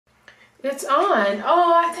It's on.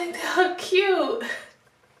 Oh, I think they look cute.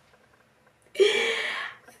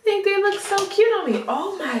 I think they look so cute on me.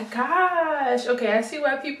 Oh my gosh. Okay, I see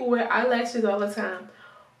why people wear eyelashes all the time.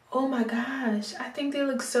 Oh my gosh. I think they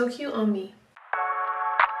look so cute on me.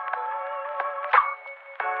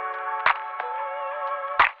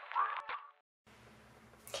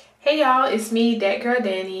 Hey y'all, it's me,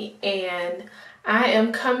 datgirldannie, and I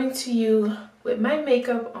am coming to you with my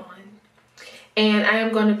makeup on. And I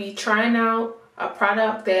am going to be trying out a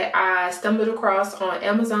product that I stumbled across on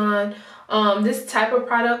Amazon. This type of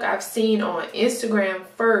product I've seen on Instagram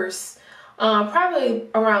first, probably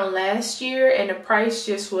around last year, and the price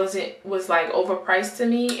just was like overpriced to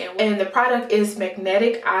me. And the product is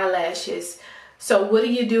magnetic eyelashes. So what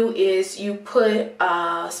you do is you put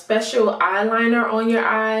a special eyeliner on your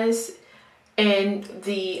eyes, and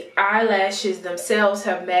the eyelashes themselves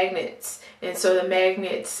have magnets, and so the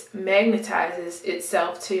magnetizes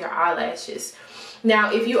itself to your eyelashes.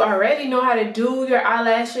 Now, if you already know how to do your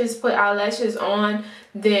eyelashes, put eyelashes on,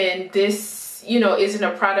 then this, isn't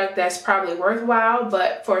a product that's probably worthwhile.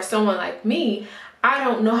 But for someone like me, I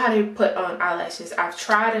don't know how to put on eyelashes. I've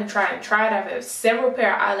tried and tried and tried. I've had several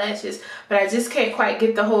pair of eyelashes, but I just can't quite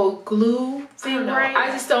get the whole glue thing right.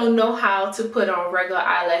 I just don't know how to put on regular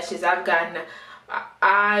eyelashes. I've gotten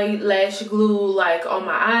eyelash glue like on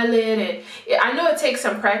my eyelid, and I know it takes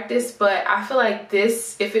some practice, but I feel like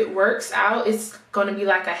this, if it works out, it's gonna be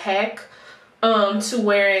like a hack to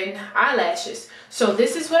wearing eyelashes. So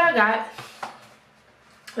this is what I got.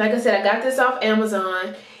 Like I said, I got this off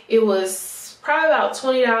Amazon. It was probably about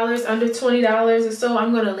 $20, under $20 or so.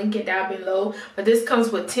 I'm going to link it down below. But this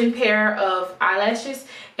comes with 10 pair of eyelashes,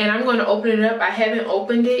 and I'm going to open it up. I haven't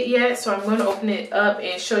opened it yet, so I'm going to open it up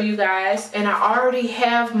and show you guys. And I already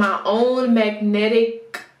have my own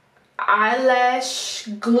magnetic eyelash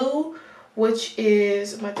glue, which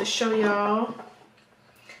is, I'm about to show y'all,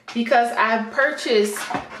 because I've purchased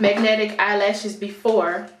magnetic eyelashes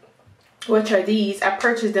before, which are these. I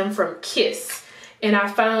purchased them from Kiss. And I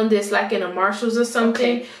found this like in a Marshalls or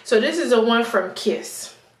something. Okay. So this is a one from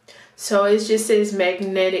Kiss. So it just says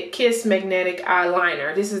magnetic Kiss magnetic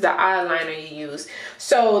eyeliner. This is the eyeliner you use.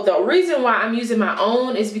 So the reason why I'm using my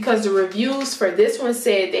own is because the reviews for this one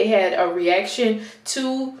said they had a reaction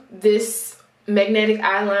to this magnetic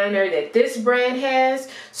eyeliner that this brand has.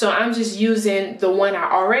 So I'm just using the one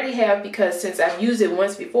I already have, because since I've used it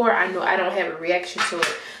once before, I know I don't have a reaction to it.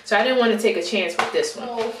 So I didn't want to take a chance with this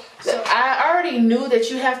one. So I already knew that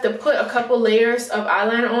you have to put a couple layers of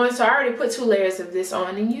eyeliner on. So I already put 2 layers of this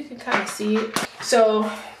on, and you can kind of see it. So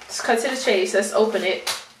let's cut to the chase. Let's open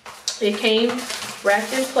it. It came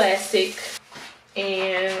wrapped in plastic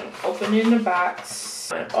and open in the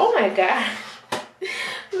box. Oh my God.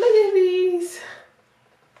 Look at these.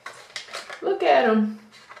 Look at them.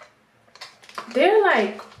 They're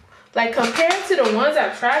like compared to the ones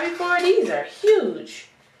I've tried before, these are huge.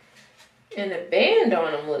 And the band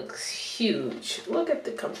on them looks huge. Look at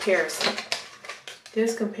the comparison.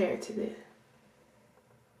 Just compared to this.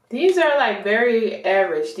 These are like very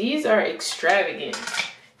average. These are extravagant.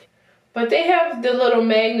 But they have the little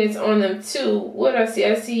magnets on them too. What I see?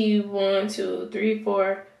 I see 1, 2, 3,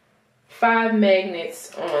 4, 5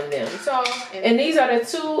 magnets on them. So, and these are the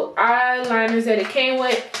 2 eyeliners that it came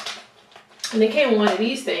with. And it came with one of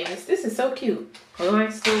these things. This is so cute. A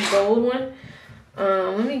nice little gold one.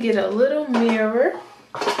 Let me get a little mirror,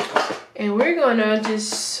 and we're gonna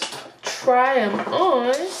just try them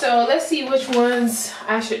on. So let's see which ones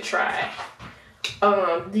I should try.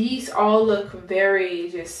 These all look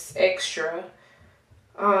very just extra.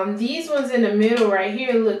 These ones in the middle right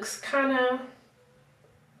here looks kind of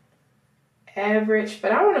average,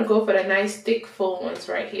 but I want to go for the nice thick full ones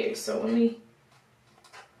right here. So let me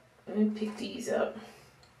pick these up.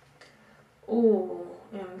 Ooh,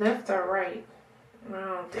 and left or right? I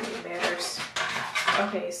don't think it matters.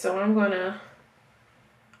 Okay, so I'm gonna,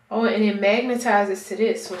 oh, and it magnetizes to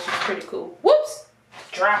this, which is pretty cool. Whoops,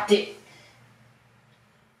 dropped it.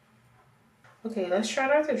 Okay, let's try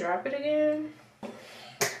not to drop it again.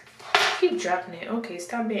 Keep dropping it. Okay,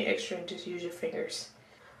 stop being extra and just use your fingers.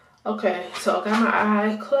 Okay, so I got my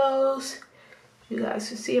eye closed. You guys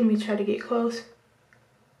can see me try to get close.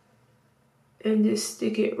 And just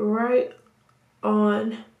stick it right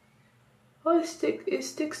on. Oh, it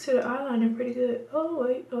sticks to the eyeliner pretty good. Oh,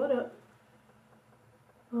 wait, hold up.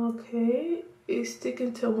 Okay, it's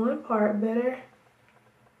sticking to one part better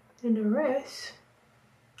than the rest.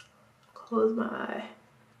 Close my eye.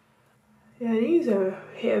 Yeah, these are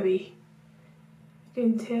heavy. You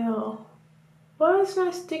can tell. Why it's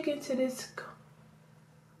not sticking to this?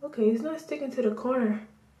 Okay, it's not sticking to the corner.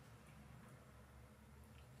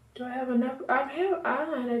 Do I have enough? I have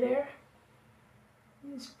eyeliner there.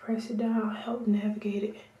 Just press it down, help navigate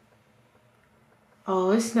it.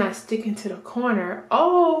 Oh, it's not sticking to the corner.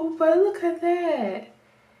 Oh, but look at that.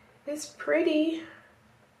 It's pretty.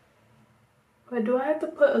 But do I have to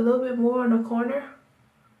put a little bit more on the corner?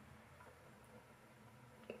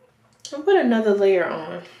 I'll put another layer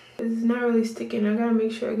on. It's not really sticking. I gotta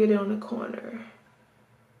make sure I get it on the corner.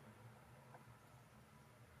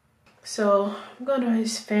 So I'm gonna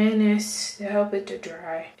just fan this to help it to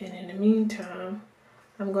dry. And in the meantime,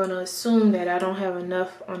 I'm gonna assume that I don't have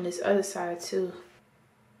enough on this other side too.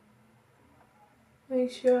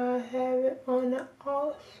 Make sure I have it on the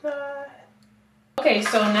outside. Okay,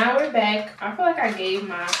 so now we're back. I feel like I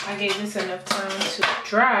gave this enough time to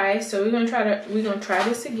dry. So we're gonna try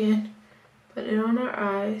this again. Put it on our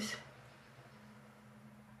eyes.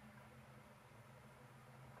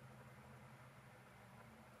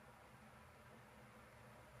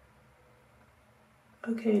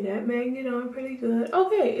 Okay, that made it on pretty good.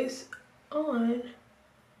 Okay, it's on.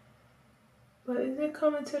 But is it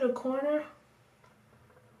coming to the corner?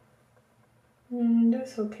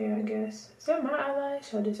 That's okay, I guess. Is that my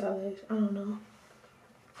eyelash or this eyelash? I don't know.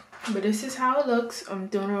 But this is how it looks. I'm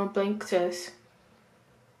doing a blank test.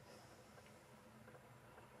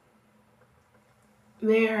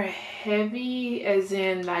 They are heavy, as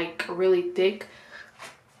in like really thick.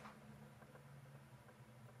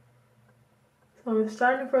 So I'm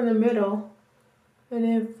starting from the middle and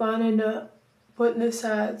then putting the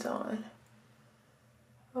sides on.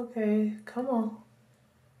 Okay, come on.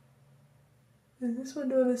 Is this one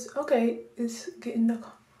doing this? Okay, it's getting the...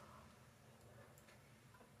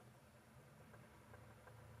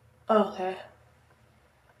 Okay.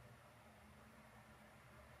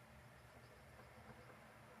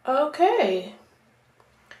 Okay.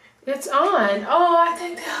 It's on. Oh, I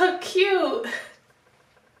think they look cute.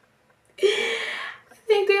 I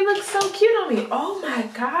think they look so cute on me. Oh my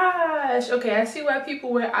gosh. Okay, I see why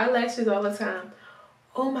people wear eyelashes all the time.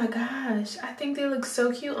 Oh my gosh. I think they look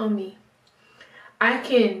so cute on me. I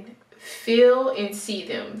can feel and see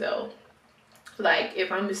them though. Like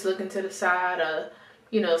if I'm just looking to the side or,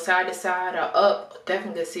 you know, side to side or up,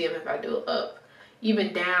 definitely can see them if I do up.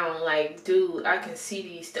 Even down, like, dude, I can see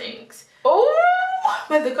these things. Oh,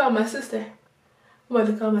 I'm about to call my sister. I'm about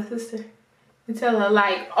to call my sister and tell her,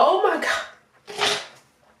 like, oh my God.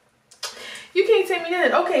 You can't tell me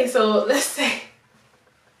that. Okay, so let's say.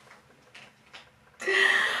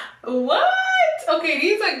 What? Okay,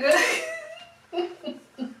 these are good.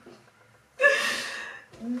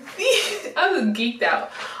 I was geeked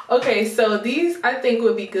out. Okay, so these I think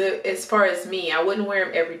would be good as far as me. I wouldn't wear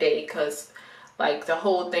them every day because like the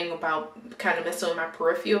whole thing about kind of messing with my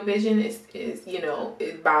peripheral vision is, you know,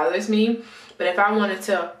 it bothers me. But if I wanted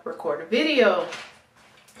to record a video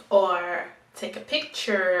or take a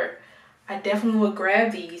picture, I definitely would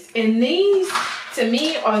grab these. And these to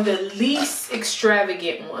me are the least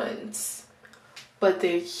extravagant ones, but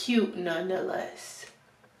they're cute nonetheless.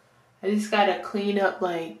 I just gotta clean up,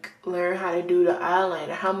 like learn how to do the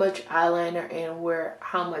eyeliner, how much eyeliner and where,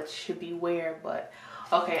 how much should be where. But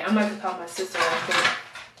okay, I'm about to call my sister right quick.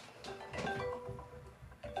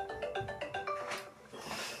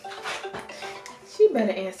 She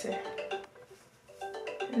better answer.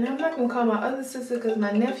 And I'm not gonna call my other sister because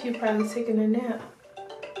my nephew probably taking a nap.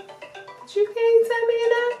 But you can't tell me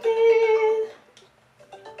nothing.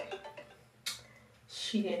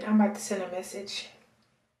 She didn't. I'm about to send a message.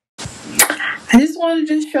 I just wanted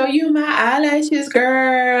to show you my eyelashes,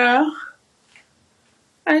 girl.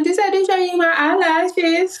 I just had to show you my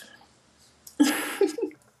eyelashes.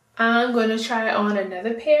 I'm gonna try on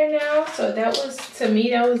another pair now. So that was, to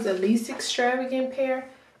me, that was the least extravagant pair.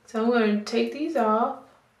 So I'm gonna take these off.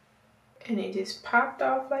 And it just popped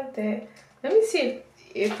off like that. Let me see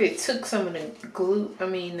if it took some of the glue, the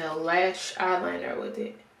lash eyeliner with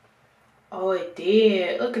it. Oh, it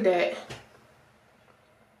did. Look at that.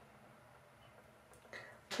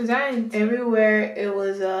 Cause everywhere it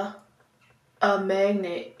was a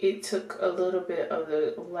magnet, it took a little bit of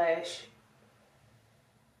the lash,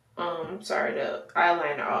 the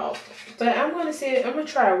eyeliner off. But I'm gonna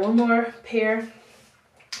try one more pair.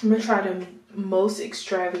 I'm gonna try the most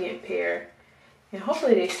extravagant pair. And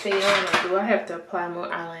hopefully they stay on. Or do I have to apply more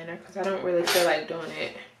eyeliner? Because I don't really feel like doing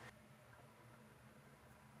it.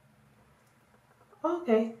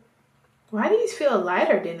 Okay. Why do these feel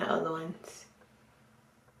lighter than the other ones?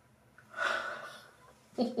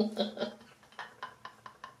 I'm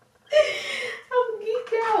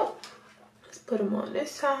geeked out. Let's put them on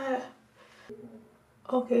this side.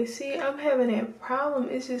 Okay, see, I'm having that problem.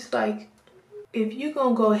 It's just like if you're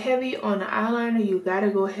gonna go heavy on the eyeliner, you gotta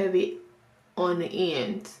go heavy on the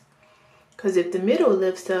ends. Because if the middle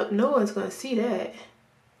lifts up, no one's gonna see that.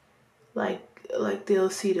 Like they'll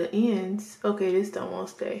see the ends. Okay, this don't won't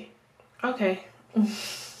stay. Okay.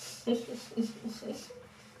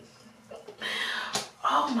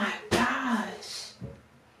 Oh my gosh.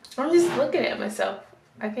 I'm just looking at myself.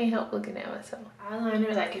 I can't help looking at myself.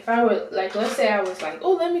 Eyeliner, like if I were, like let's say I was like,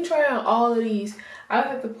 oh, let me try on all of these. I would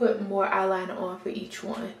have to put more eyeliner on for each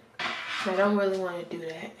one. And I don't really want to do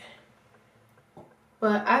that.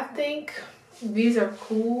 But I think these are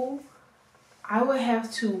cool. I would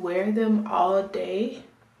have to wear them all day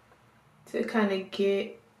to kind of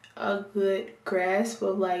get a good grasp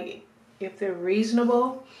of like if they're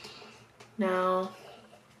reasonable. Now,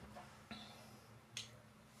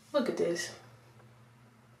 look at this.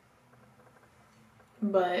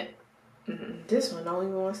 But this one don't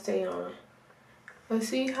even want to stay on. But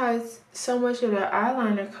see how so much of the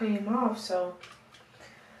eyeliner came off, so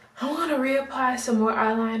I'm gonna reapply some more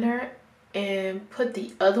eyeliner and put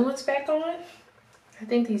the other ones back on. I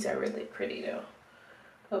think these are really pretty though.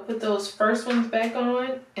 I'll put those first ones back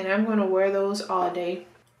on and I'm gonna wear those all day.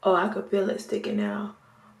 Oh, I could feel it sticking out.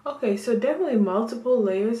 Okay, so definitely multiple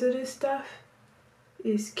layers of this stuff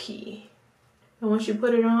is key. And once you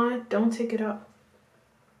put it on, don't take it off.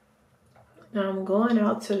 Now I'm going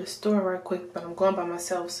out to the store right quick, but I'm going by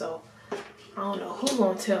myself, so I don't know who's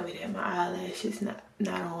gonna tell me that my eyelash is not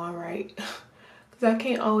on right. Cause I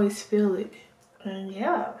can't always feel it. And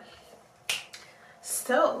yeah.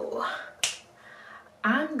 So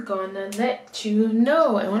I'm gonna let you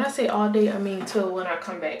know. And when I say all day, I mean till when I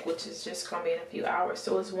come back, which is just gonna be in a few hours.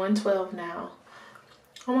 So it's 1:12 now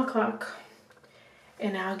on my clock.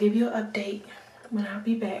 And I'll give you an update when I'll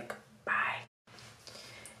be back. Bye.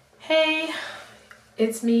 Hey,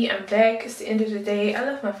 it's me. I'm back. It's the end of the day. I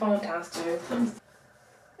left my phone downstairs.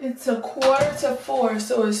 It's 3:45,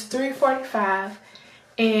 so it's 3:45.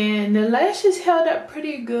 And the lashes held up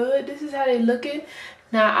pretty good. This is how they looking.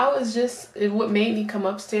 Now, what made me come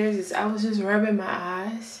upstairs is I was just rubbing my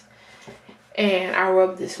eyes. And I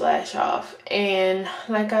rubbed this lash off. And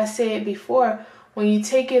like I said before, when you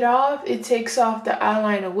take it off, it takes off the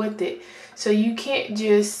eyeliner with it. So you can't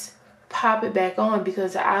just pop it back on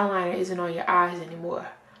because the eyeliner isn't on your eyes anymore.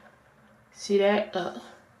 See that?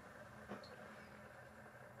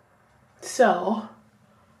 So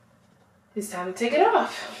it's time to take it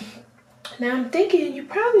off. Now I'm thinking you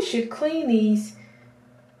probably should clean these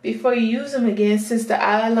before you use them again, since the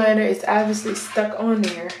eyeliner is obviously stuck on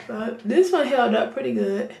there. But this one held up pretty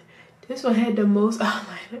good. This one had the most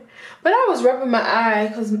eyeliner. But I was rubbing my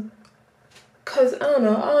eye cause I don't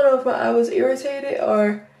know if my eye was irritated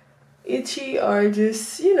or itchy or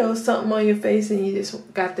just, you know, something on your face and you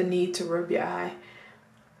just got the need to rub your eye.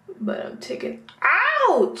 But I'm taking,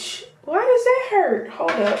 ouch! Why does that hurt?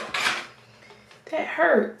 Hold up. That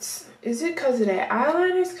hurts. Is it because of that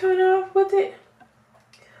eyeliner's coming off with it?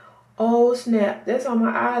 Oh snap, that's on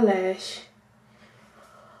my eyelash.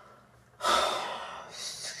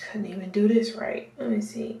 Couldn't even do this right. Let me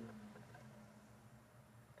see.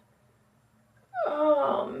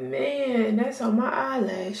 Oh man, that's on my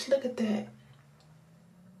eyelash. Look at that.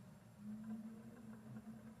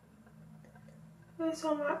 That's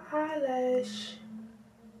on my eyelash.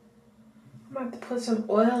 I'm about to put some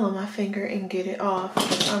oil on my finger and get it off.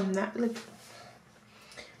 I'm not look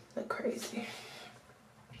crazy.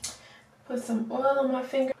 Put some oil on my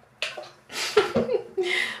finger.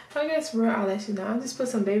 I guess real eyelashes now. I'll just put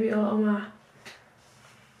some baby oil on my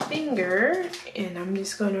finger and I'm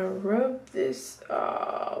just gonna rub this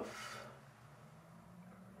off.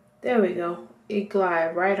 There we go. It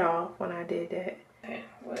glided right off when I did that. Okay,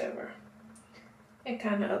 whatever. It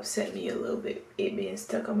kind of upset me a little bit, it being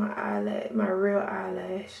stuck on my eyelash, my real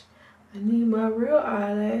eyelash. I need my real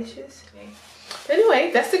eyelashes. Okay.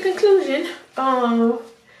 Anyway, that's the conclusion.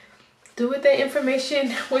 Do with that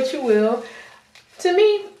information what you will. To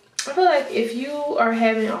me, I feel like if you are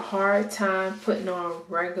having a hard time putting on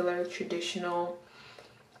regular, traditional,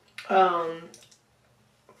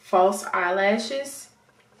 false eyelashes,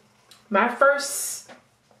 my first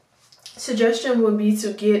suggestion would be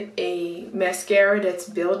to get a mascara that's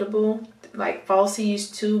buildable, like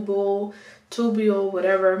Falsies Tubular,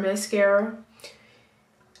 whatever mascara,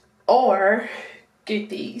 or get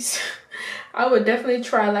these. I would definitely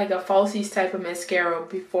try like a Falsies type of mascara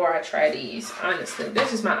before I try these, honestly.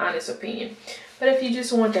 This is my honest opinion. But if you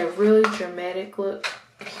just want that really dramatic look,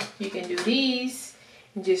 you can do these.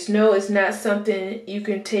 And just know it's not something you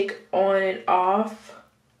can take on and off.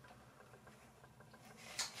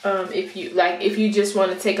 If you just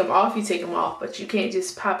want to take them off, you take them off, but you can't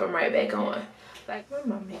just pop them right back on. Like, where are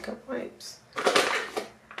my makeup wipes?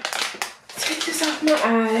 Take this off my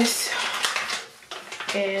eyes.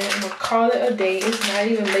 And I'm gonna call it a day. It's not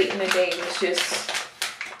even late in the day. It's just,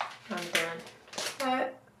 I'm done.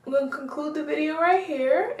 That will conclude the video right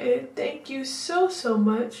here. And thank you so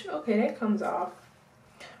much. Okay, that comes off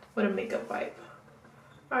with a makeup wipe.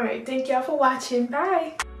 All right, thank y'all for watching.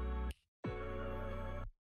 Bye.